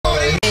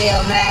Yeah,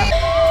 man.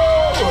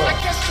 I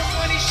guess the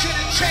money should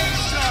have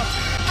changed some.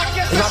 I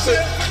guess I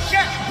should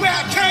forget where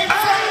I came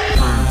from.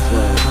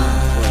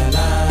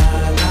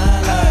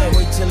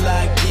 Wait till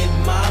I get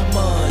my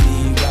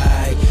money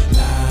right.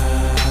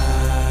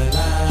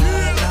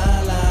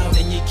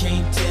 Then you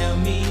can't tell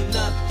me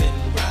nothing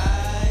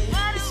right.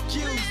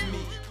 Excuse me.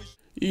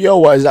 Yo,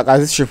 what is up,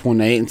 guys? It's Triple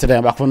Nate, and today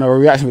I'm back for another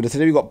reaction video.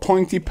 Today we got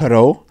Ponte,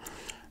 Perro,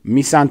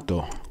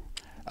 santo,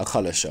 a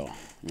color show. You know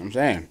what I'm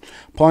saying?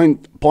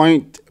 Ponte,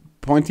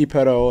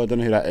 Perro, I don't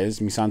know who that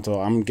is. santo,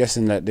 I'm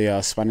guessing that they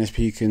are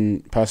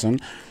Spanish-speaking person.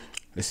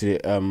 Let's see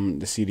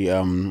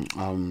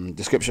the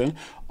description.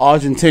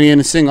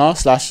 Argentinian singer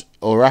slash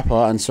or rapper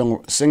and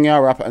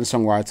rapper and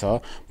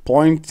songwriter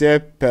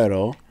Ponte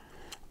Perro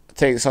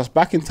takes us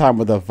back in time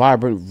with a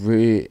vibrant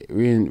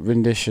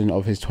rendition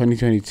of his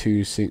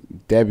 2022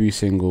 debut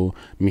single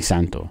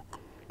Santo.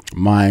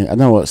 I don't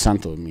know what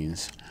Santo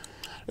means.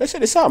 Let's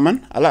check this out,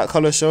 man. I like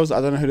color shows. I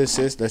don't know who this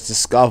is. Let's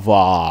discover.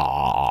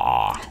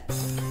 Ha.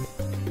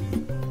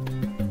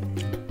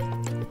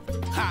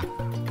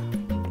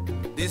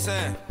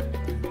 Dice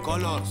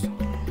colors.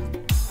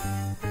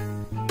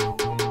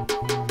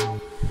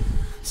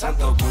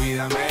 Santo,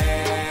 cuídame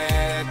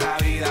esta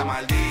vida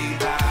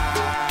maldita,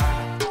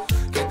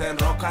 que te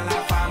enroscan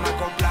la fama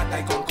con plata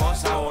y con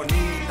cosas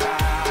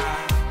bonitas.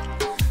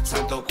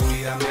 Santo,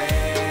 cuídame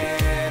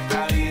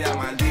esta vida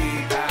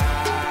maldita,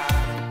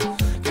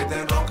 que te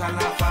enroscan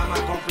la fama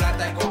con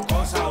plata y con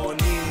cosas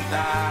bonitas.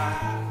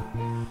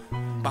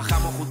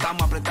 Bajamos,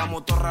 juntamos,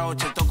 apretamos, torra,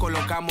 cheto,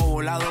 colocamos,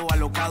 volado,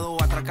 alocado,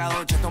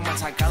 atracado, cheto mal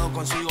sacado,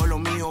 consigo lo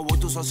mío, voy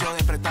tu socio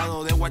de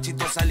prestado, de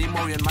guachito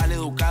salimos bien mal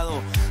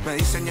educado. Me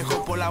dicen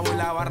viejo por la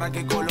bola barra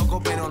que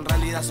coloco, pero en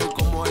realidad soy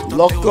como esto.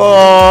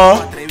 Loco.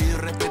 Atrevido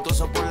y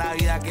respetuoso por la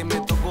vida que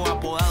me tocó,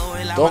 apodado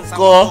de la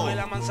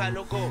mansa,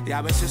 loco. Y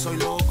a veces soy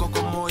loco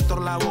como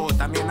Héctor Lavoe,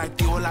 también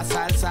activo la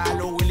salsa, a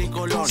los Willy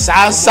Colón.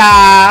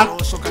 Salsa.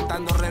 Yo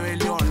cantando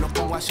rebelión, los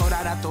pongo a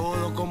llorar a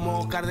todos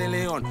como Oscar de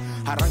León.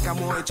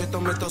 Arrancamos de cheto,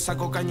 meto,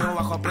 saco caño,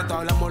 bajo aprieto,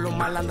 hablamos los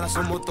malandras,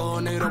 somos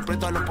todos negros,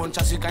 preto a los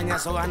ponchazos y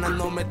cañazos,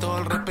 ganándome todo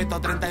el respeto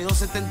a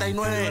 32-79.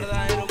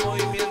 Verdadero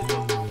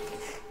movimiento.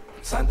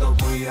 Santo,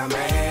 cuídame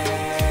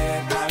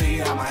esta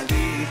vida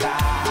maldita,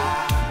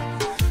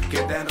 que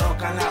te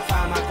enroscan la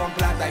fama con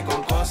plata y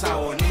con cosas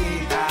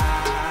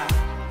bonitas.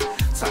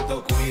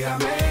 Santo,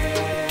 cuídame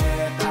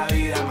esta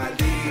vida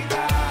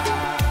maldita,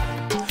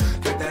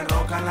 que te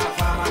enroscan la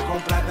fama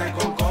con plata y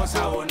con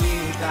cosas bonitas.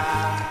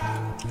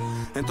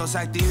 Entonces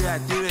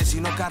active,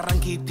 sino que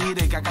arranque y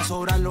tire, que acá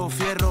sobran los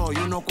fierros y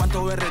unos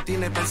cuantos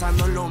berretines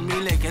pensando en los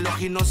miles, que los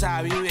ginos se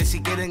avive,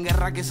 si quieren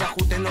guerra que se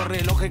ajusten los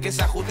relojes, que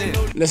se ajusten.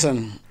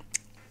 Listen,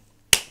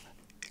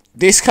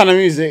 this kind of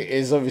music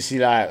is obviously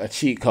like a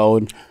cheat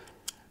code.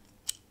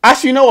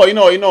 Actually, you know what?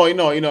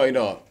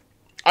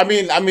 I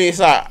mean, it's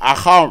like I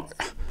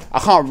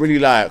can't really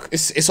like.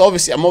 It's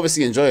obviously I'm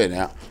obviously enjoying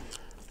it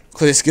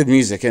because it's good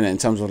music, innit? In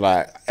terms of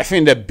like, I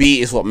think the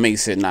beat is what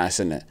makes it nice,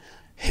 innit?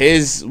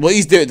 What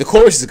he's doing, the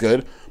chorus is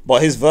good,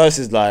 but his verse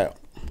is like,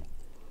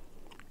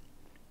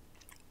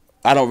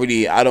 I don't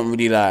really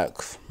like.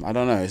 I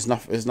don't know. It's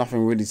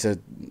nothing really to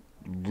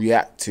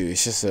react to.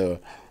 It's just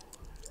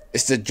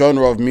it's the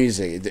genre of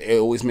music. It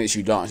always makes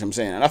you dance. You know what I'm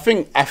saying, and I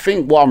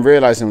think what I'm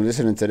realizing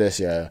listening to this,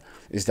 yeah,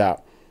 is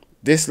that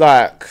this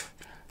like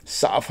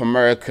South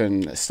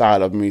American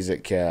style of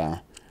music, yeah,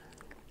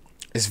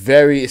 it's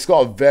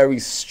got a very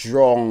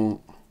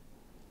strong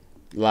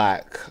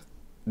like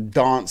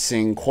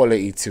dancing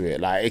quality to it.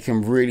 Like it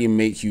can really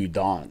make you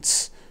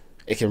dance.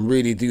 It can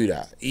really do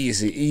that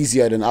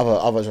easier than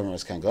other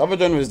genres can. Because other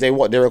genres they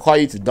require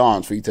you to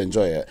dance for you to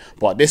enjoy it,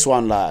 but this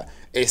one like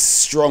it's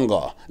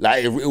stronger.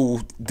 Like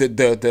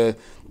the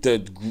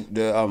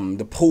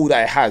pull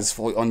that it has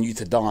on you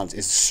to dance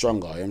is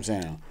stronger. You know what I'm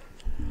saying?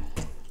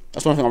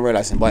 That's one thing I'm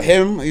realizing. But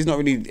him, he's not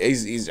really.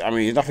 He's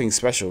nothing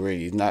special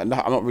really. I'm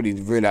not really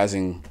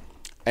realizing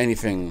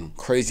anything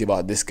crazy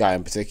about this guy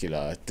in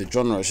particular. The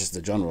genre is just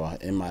the genre,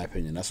 in my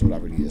opinion. That's what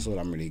I'm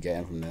really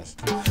getting from this.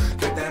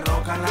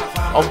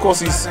 Of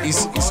course, he's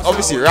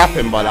obviously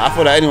rapping, but like, I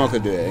thought that anyone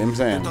could do it. You know what I'm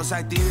saying?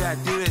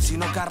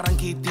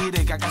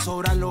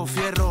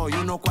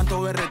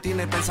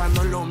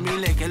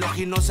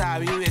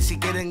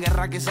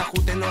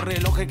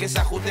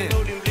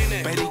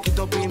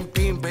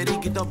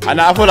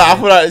 And I feel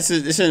like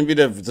this shouldn't be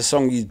the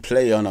song you'd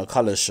play on a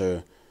color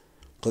show,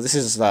 because this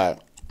is like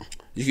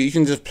you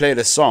can just play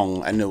the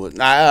song and it would.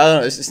 I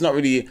don't know, it's not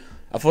really.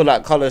 I feel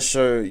like color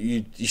show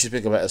you should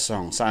pick a better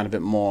song, something a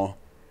bit more.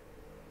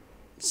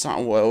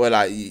 Something where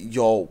like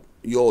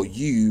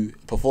you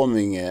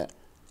performing it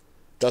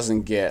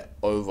doesn't get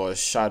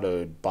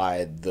overshadowed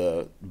by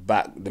the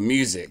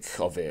music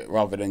of it,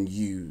 rather than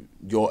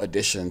your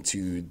addition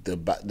to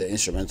the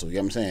instrumental. You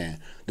know what I'm saying?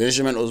 The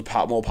instrumental is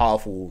more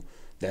powerful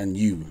than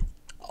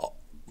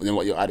than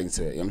what you're adding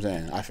to it. You know what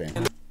I'm saying? I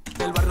think.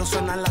 Del barrio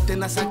suenan las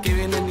tenazas que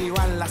vienen y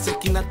van, las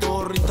esquinas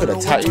todo rito,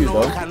 los guachos no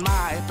bajan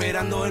más,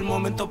 esperando el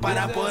momento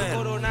para poder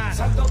coronar.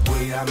 Santo,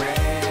 cuídame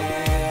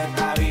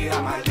esta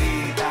vida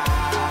maldita,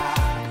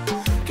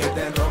 que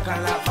te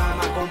enroscan la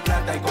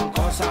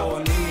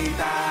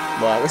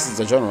I guess it's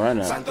a genre, isn't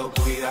it? Santo,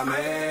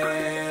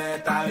 cuídame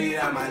esta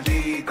vida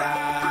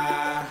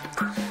maldita,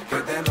 que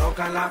te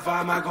enrocan la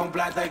fama con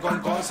plata y con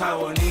cosas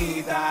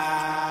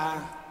bonitas.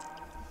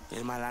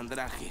 El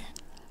malandraje,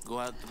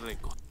 go out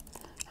record.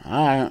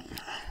 Alright.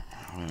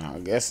 I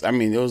guess, I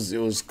mean, it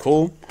was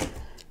cool.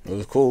 It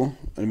was cool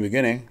in the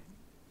beginning.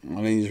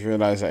 And then you just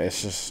realize that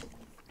it's just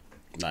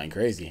nothing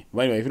crazy.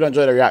 But anyway, if you don't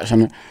enjoy the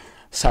reaction,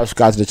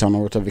 subscribe to the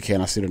channel, whatever you can.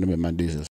 I'll see you in a bit, man. Deuces.